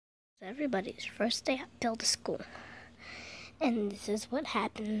Everybody's first day at Build a School. And this is what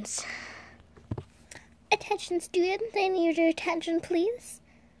happens. Attention students, I need your attention please.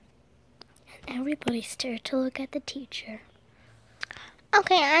 And everybody stared to look at the teacher.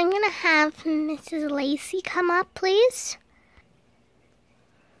 Okay, I'm gonna have Mrs. Lacey come up, please.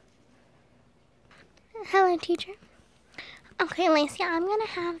 Hello, teacher. Okay, Lacey, I'm gonna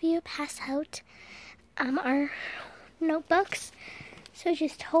have you pass out our notebooks. So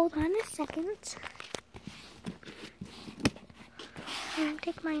just hold on a second. I'm gonna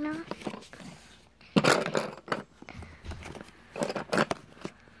take mine off.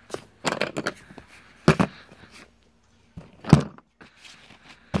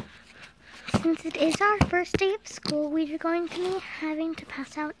 Since it is our first day of school, we are going to be having to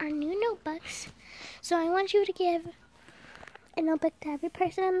pass out our new notebooks. So I want you to give a notebook to every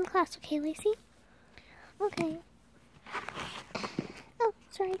person in the class, okay, Lacey? Okay. Oh,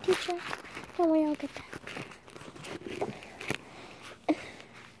 sorry, teacher. Don't worry, I'll get that.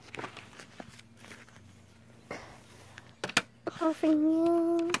 One for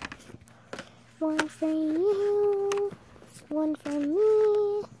you. One for you. One for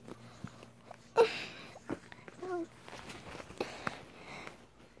me.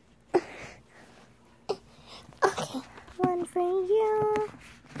 Okay, one for you.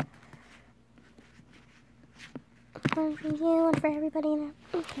 One for you, one for everybody now.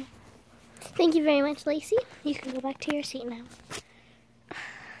 Okay. Thank you very much, Lacey. You can go back to your seat now.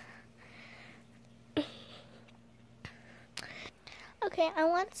 Okay, I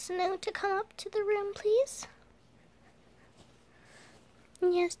want Snow to come up to the room, please.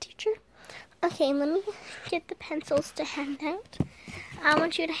 Yes, teacher. Okay, let me get the pencils to hand out. I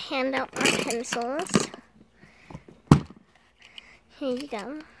want you to hand out our pencils. Here you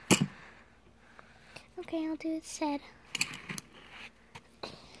go. Okay, I'll do it said.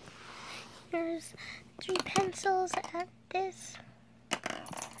 Here's 3 pencils at this.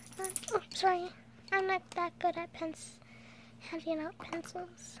 Oh, sorry. I'm not that good at handing out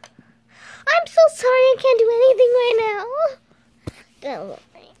pencils. I'm so sorry, I can't do anything right now. Don't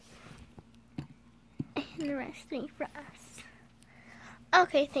worry. And the rest be for us.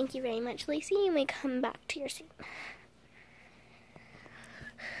 Okay, thank you very much, Lacey. You may come back to your seat.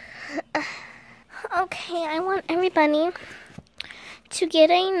 Okay, I want everybody to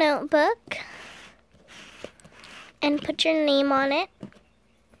get a notebook and put your name on it.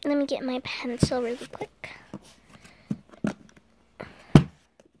 Let me get my pencil really quick.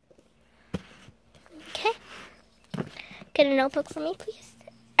 Okay. Get a notebook for me, please.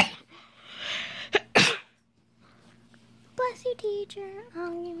 Bless you, teacher.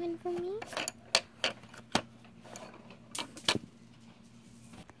 Even for me.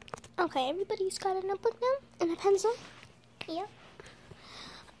 Okay, everybody's got a notebook now and a pencil? Yep.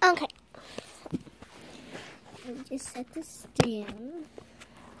 Okay. Let me just set this down.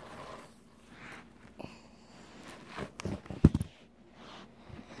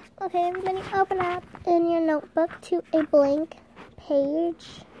 Okay, everybody open up in your notebook to a blank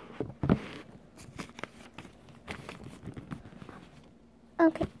page.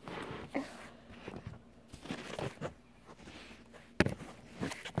 Okay.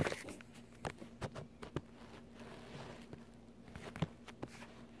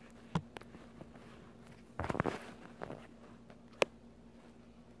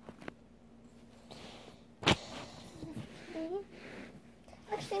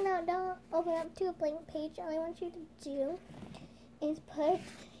 Actually, no, don't open up to a blank page. All I want you to do is put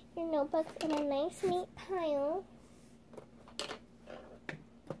your notebooks in a nice, neat pile.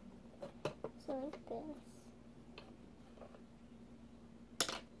 So like this.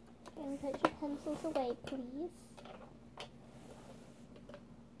 And put your pencils away, please.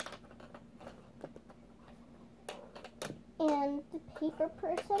 And the paper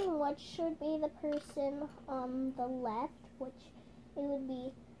person, what should be the person on the left, which it would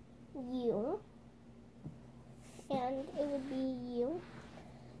be you, and it would be you.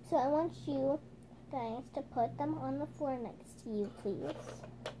 So I want you guys to put them on the floor next to you, please.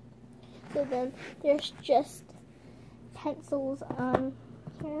 So then there's just pencils on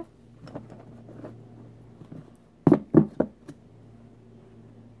here.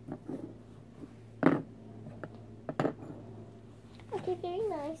 Okay, very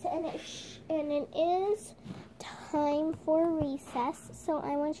nice, and it is time for recess, so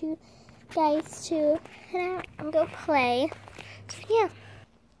I want you guys to head out and go play. So yeah,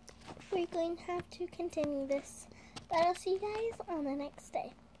 we're going to have to continue this, but I'll see you guys on the next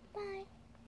day. Bye.